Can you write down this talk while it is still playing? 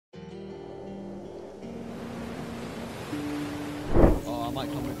I might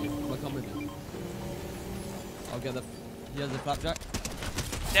come with you. I might come with you. I'll get the... He has the flapjack.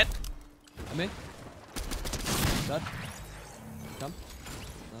 Dead. And me? Dead. Come.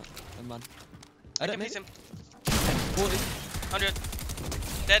 No, never mind. Edit me. Him. 40.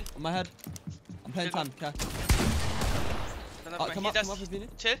 100. Dead. On my head. I'm playing time. Okay. Come up if you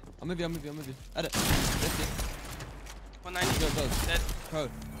need. Chill. I'm with you. Edit. 50. 190. Go. Dead. Bro,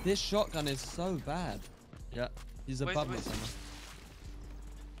 this shotgun is so bad. Yeah, he's above me somewhere.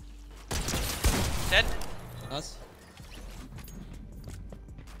 Dead. Us.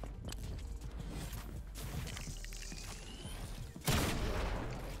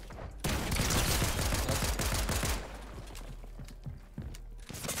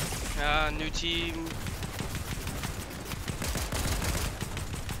 New team.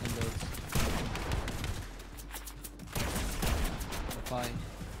 Bye.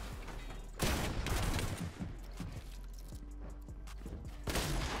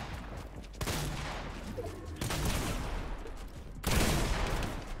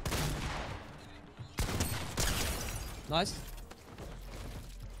 Nice.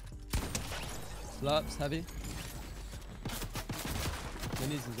 Slurps, heavy.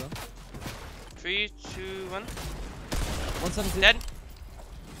 Minis as well. 3, 2, 1. 170. Dead.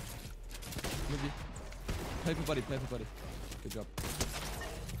 With you. Play for buddy. Good job.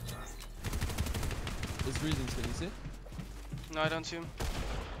 There's reasons, can you see? No, I don't see him.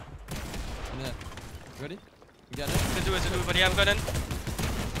 In there. Ready? You got it? To do it, buddy. I'm going in.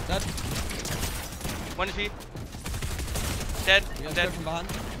 Dead. 1 HP. Dead. You got Dead. from behind.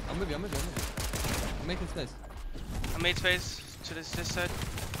 I'm with you. I'm making space. I made space to this side.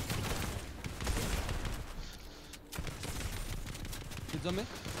 Kids on me.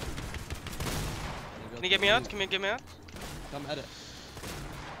 Can you get me out? Can you get me out? Come edit.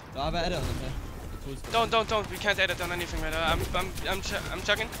 No, I have an edit on them here. Don't. We can't edit on anything right now. I'm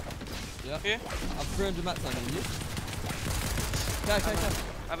chugging. Yeah. Here. I'm 300 mats on you. Okay.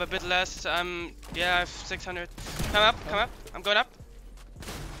 I have a bit less. Yeah, I have 600. Come up. I'm going up.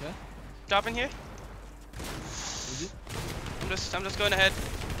 Okay. Drop in here. With you? I'm just going ahead.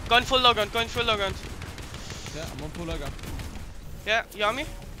 Going full low ground. Yeah, I'm on full logo. Yeah, you on me?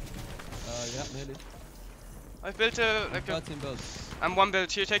 Yeah, nearly. I've built a 13 builds. I'm 1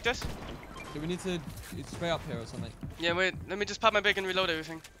 build. Here, take this. Do we need to spray up here or something? Yeah, wait. Let me just pop my bag and reload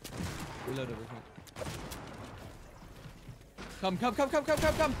everything. Reload everything. Come.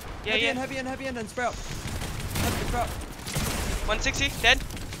 Yeah, heavy in, and spray up. Spray up. 160, dead.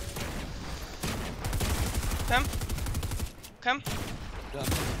 Come. Done.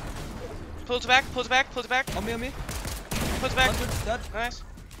 Pulls back. On me. Pulls back. 100, dead. Nice.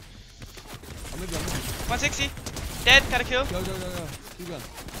 I'm with you. 160, dead. Got a kill. Go. Keep going.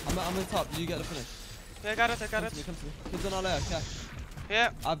 I'm on top. You get the finish. Yeah, I got it. Come to me. Kids on our layer, okay.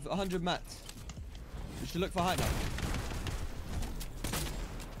 Yeah. I've 100 mats. We should look for height now.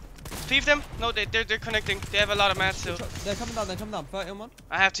 Thief them. No, they're connecting. They have a lot of mats still. They're coming down. 30 on one.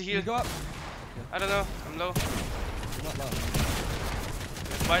 I have to Can heal. you go up? I don't know. I'm low. You're not low.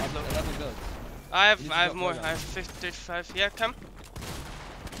 Quite I've low. 11 builds. I have more. I have 55. Yeah, come.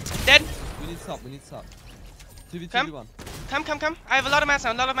 Dead. We need to stop. 2v2v1. Come. I have a lot of mats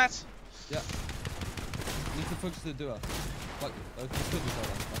now. Yeah. We need to focus the duo. Fuck. This could be so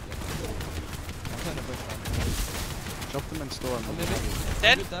long. I'm putting a bush down. Chop them and storm.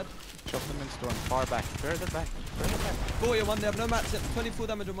 Dead. Chop them and storm. Far back. Further back. 40 on one. They have no mats yet. 24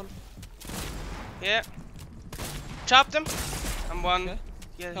 damage on one. Yeah. Chop them. I'm 1. Okay.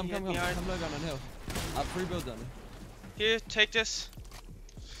 Yeah, Come low gun on hill. I have 3 builds on me. Here, take this.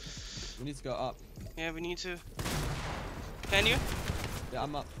 We need to go up. Yeah, we need to. Can you? Yeah,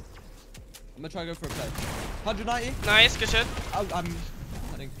 I'm up. I'm gonna try to go for a play. 190. Nice, good shot. I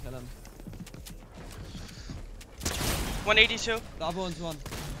didn't kill him. 182. The other one's one.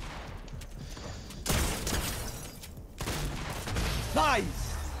 Nice!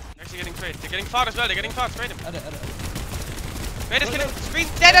 They're actually getting trade. They're getting fought as well. They're getting fought. Trade them. Edit. Raiders killing. Screen.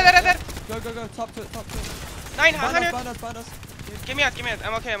 Dead. Go. Top to it. 900. Bind us. Give me out.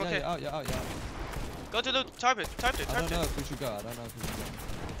 I'm okay. Yeah, out. Go to loot. Target. I don't know if we should go.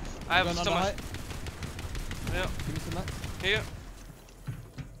 I have so much. Yeah. Give me some mats. Here.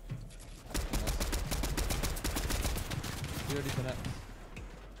 We already connect.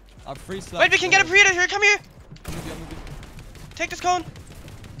 I have 3 slaps. Wait, we can get a predator here. Come here. I'm with you. Take this cone.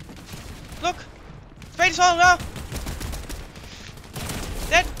 Look. Spray this all now.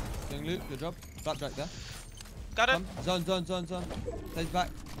 Dead. Getting loot. Good job. Flapjack there. Got it. Zone. Stays back.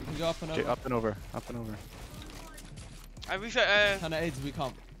 We can go up and over. Okay, up and over. I wish Kind of aids, we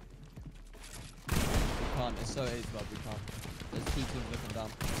can't. It's so aids, but we can't. There's 2 teams looking down.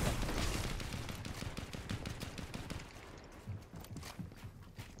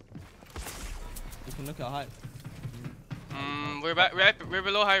 You can look at height. We're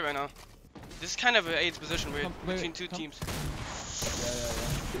below height right now. This is kind of an AIDS position. We're between 2 teams. Yeah.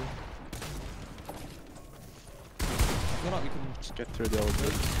 I feel like we can Just get through the old go to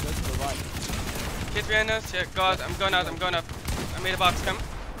the right. Hit behind us. Yeah, God, I'm going up. I made a box. Come.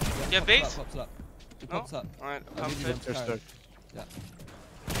 Yeah, You have bait? Pops up. It pops up. Alright, I pump need you it. to carry. Yeah.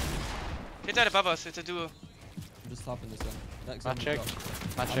 Hit that above us. It's a duo. I'm just tapping this one. Next Not one. check.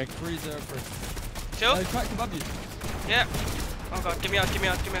 Not check. 3-0-3. Chill. Oh, he cracked above you. Yeah. Oh God, give me out. Oh,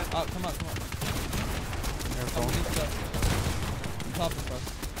 come out. Careful. I'm tapping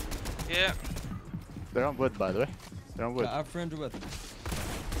first. Yeah. They're on wood, by the way. They're on wood. Yeah, I have 300 wood.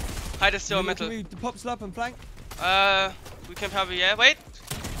 Height is still Can metal. we pop slap and flank? We can probably, yeah. Wait.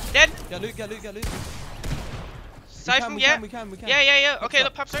 Dead. Get loot. Siphon, yeah. We can. Yeah. Okay, Pops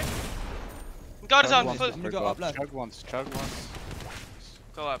look, pop straight. God is on. once. Full. I'm gonna go up left. Chug once.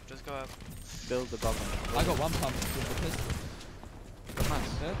 Go up. Just go up. Build the bottom. I got 1 pump with the pistol.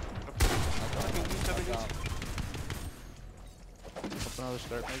 Nice. Yeah? Up another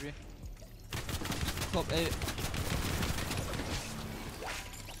start, maybe. Top 8.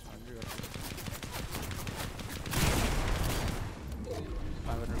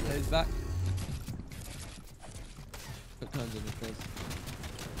 He's back. Put cones in his face.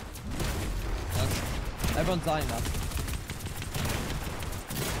 Everyone's dying now.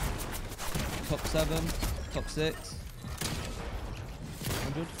 Top 7, top 6.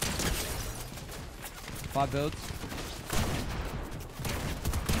 100. 5 builds.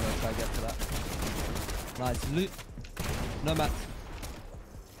 I'm gonna try to get to that. Nice loot. No mats.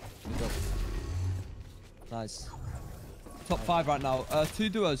 Good job. Nice. Top 5 right now. 2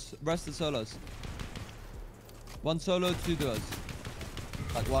 duos. Rest of solos. 1 solo, 2 duos.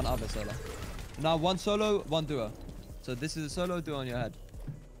 Like 1 other solo. Now 1 solo, 1 duo. So this is a solo duo on your head.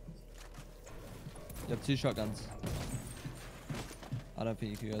 You have 2 shotguns. I don't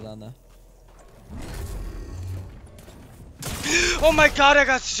think you can go down there. Oh my God, I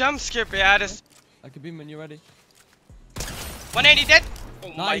got jump scared. Yeah, this. I could beam when you're ready. 180 dead. Oh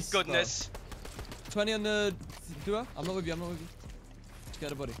Nice, my goodness. 20 on the duo. I'm not with you.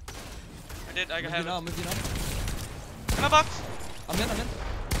 Get a body. I can have it. I'm with you now. In my box. I'm in. I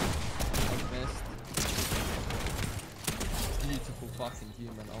missed. Beautiful fucking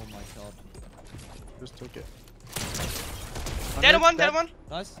human. Oh my God. Just took it. Dead one.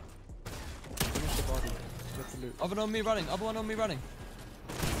 Nice. Finish the body. Get the loot. Other one on me running.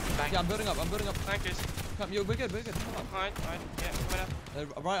 Thank Yeah, I'm building up. Thank you. Come, we're good. Come on. Alright. Yeah, coming up.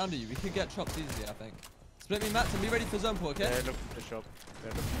 They're right under you. We could get chopped easily, I think. Split me mats and be ready for zone pull, okay? They're looking to shop.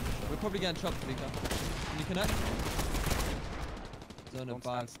 We're probably getting chopped, Vika. Can you connect? Zone Don't of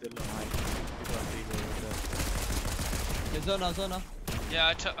stand 5. still on height. People are legal with Okay, zone now. Yeah,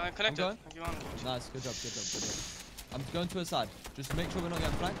 I connected. going? If you want. Nice, good job. I'm going to a side. Just make sure we're not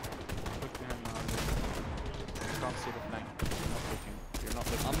getting flanked. Look behind now. You can't see the flank. You're not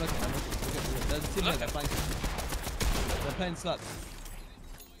looking. I'm looking. We're good. There's a team Looking. there flanking. They're playing sluts.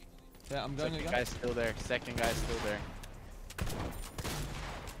 Yeah, I'm going Second again. guy's still there. Second guy's still there.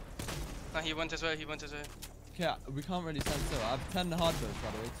 No, he went as well. Okay, we can't really stand still. I have 10 hard builds,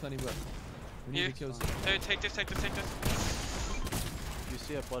 by the way. 20 wood. We need Here. to kill some. Hey, take this. If you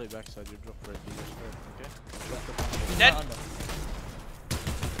see a body backside, you drop right. You just hurt, okay? Drop the Team Dead. right under.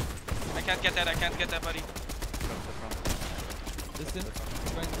 I can't get that, buddy. Drop the front. Distance.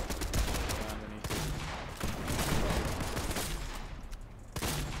 Underneath.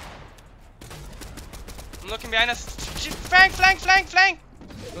 I'm looking behind us. Flank.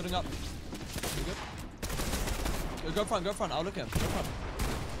 Building up. You good? Go front. I'll look at him. Go front.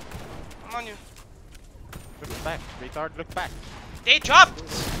 I'm on you. Look back. Retard, look back. They dropped.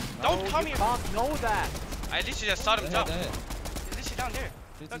 No, Don't come you here. can't know that. I literally just saw them drop. They're here. He's literally down there.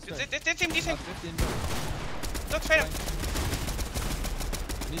 Look, Straight. this team. I have 15 builds. Look straight up.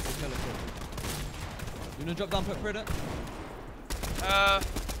 Need to kill it. You wanna drop down, put Predator? No,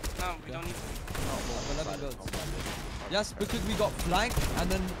 we don't need to. I have 11 builds. Yes, because we got flanked and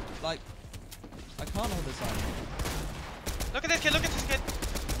then, like, I can't hold this out. Look at this kid.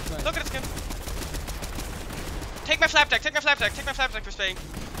 Right. Look at this kid. Take my flapjack for spraying.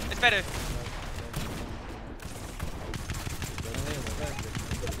 It's better.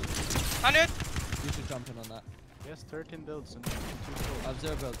 100. You should jump in on that. Yes, 13 builds and 2 I have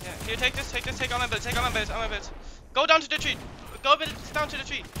 0 builds. Yeah, here, take this. Take all my builds. Go down to the tree. Go down to the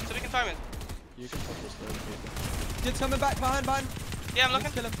tree so we can farm it. You can put this there. Kids coming back behind. Yeah, I'm Let's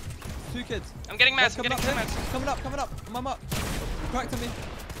looking. kill him. 2 kids. I'm getting mats. Coming up. On my mark. cracked on me.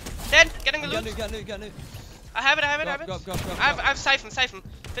 Dead. Getting the Get loot. loot, get loot. I have it. Go. I have siphon.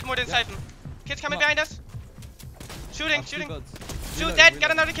 Bit more than Yeah. siphon. Kids coming Come behind us. Shooting. Two buds. Shoot, Reload, dead. reload.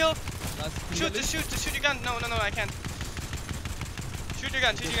 Got another kill. Nice. Can you Shoot, get loot? just shoot your gun. No, I can't. Shoot your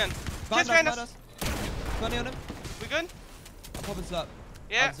gun. Behind Kids behind us, us. 20 on him. We good? I'm popping slap.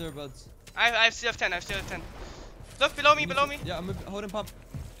 I Yeah. have 0 buds. I still have 10. Look below me. Yeah, I'm holding pump.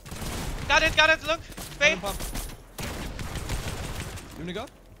 Got it. Look. Bay. Holding pump. You wanna go?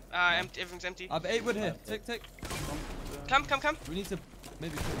 Empty. Everything's empty. I have 8 wood here. Take. Come. We need to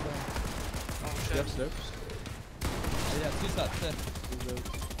maybe put it down. Oh You shit. have slopes? Oh, yeah, 2 slaps there.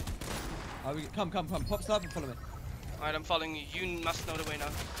 Come. Pop slap and follow me. Alright, I'm following you. You must know the way now.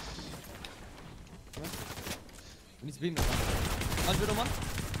 We need to beat them. 100 on one.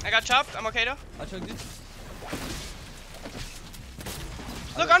 I got chopped. I'm okay though. I choked you.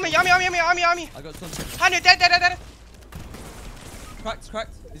 Look on me. Army. I got some. 100. Dead. Cracked.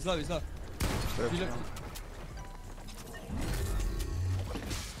 He's low. Slopes, You look.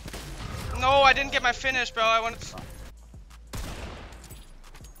 No, I didn't get my finish, bro. I wanted.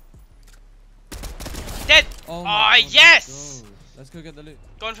 Dead. Oh, Oh, my God, yes! Let's go get the loot.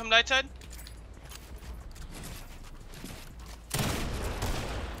 Going from right side.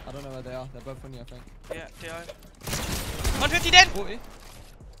 I don't know where they are. They're both on you, I think. Yeah, they are. 150 dead. 40.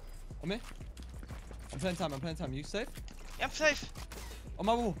 On me. I'm playing time. You safe? Yeah, I'm safe. On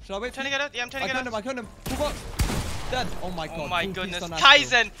my wall. Should I wait? Trying to get out. Yeah, I'm trying to get out. I killed him. Full box. Dead. Oh my God. Oh my Full goodness. piece on Astral.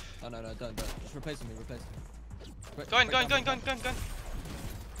 Kaizen. No, don't. Just replace me. Quick, Going. quick, down.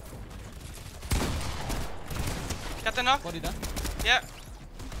 Got the knock. Body down. Yeah.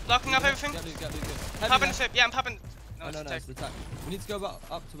 Blocking up everything. Get loot, good. Popping the Heavy ship. Yeah, I'm popping. now. Oh, no, attack. it's the attack. We need to go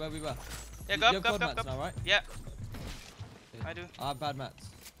up to where we were. Yeah, You go have up. gold mats now, right? Yeah, Okay. I do. I have bad mats.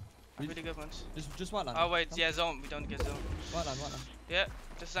 I really good ones. Just white line. Oh wait, Come. yeah, zone. We don't get zone. White line. Yeah,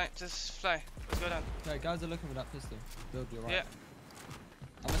 just fly. Let's go down. Okay, guys are looking for that pistol. Build you right. Yeah.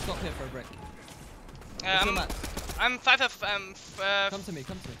 I'm gonna stop here for a break. What's your mats? I'm 5 of Come to me.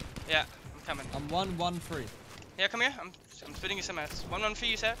 Yeah, I'm coming. I'm 1-1-3. Yeah, come here. I'm spitting you some mats. 1-1-3,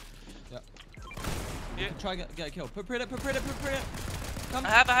 you said? Yeah. Yeah. You can try get a kill. Put it. Come. I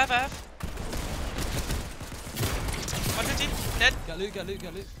have. 150, dead. Get loot.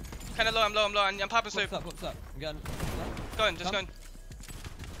 Kinda low, I'm low. I'm popping slope. Pops up. I'm getting. Going, just Come. going.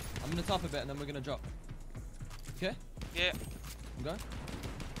 I'm gonna top a bit and then we're gonna drop. Okay? Yeah. I'm going.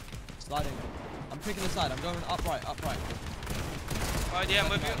 Sliding. I'm picking the side. I'm going upright. Alright, yeah, I'm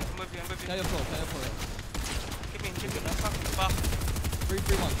with you. Play your floor. Keep me. Fucking fuck.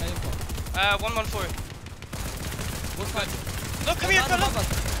 3-3-1. Play your floor. 1-1-4. What's that? Look, come here, look.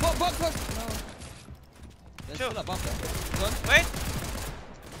 Box. No. There's Chill. still a buff there. Done. Wait.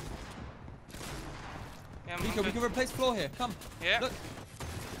 Yeah, I'm We good. can replace floor here. Come. Yeah. Look.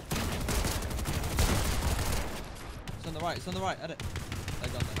 It's on the right. Edit. They're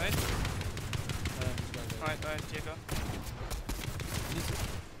gone there. Wait. Just go. Alright, Diego.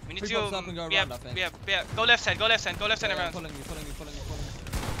 We need Three to pops up and go around, I think. Yeah. Go left side around. I'm following you.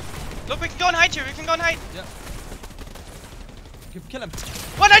 Look, we can go and hide here. Yeah. Kill him.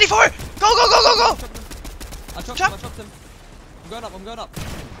 194! Go! I chopped Chop. him. I'm going up.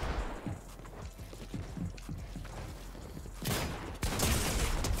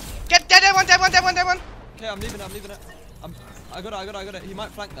 Get dead one. Okay, I'm leaving it. I got it. He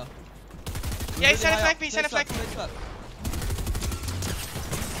might flank now. Yeah, he's trying to flank me. Play slap.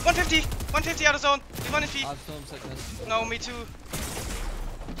 150 out of zone. We want his feet. I have storm sickness. No, me too.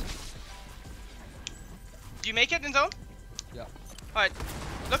 Do you make it in zone? Yeah. Alright.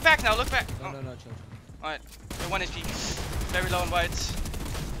 Look back now. No, Oh. chill. Alright. You're 1 HP. Very low and wide.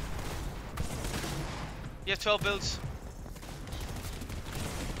 You have 12 builds.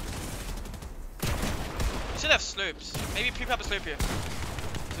 You should have slurps. Maybe pre-pop a slurp here.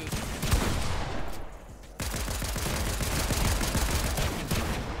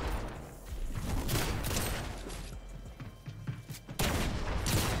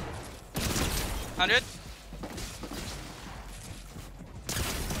 100.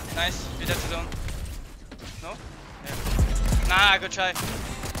 Nice. Do that to zone. No? Yeah. Nah, good try.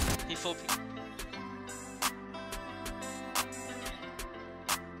 He full.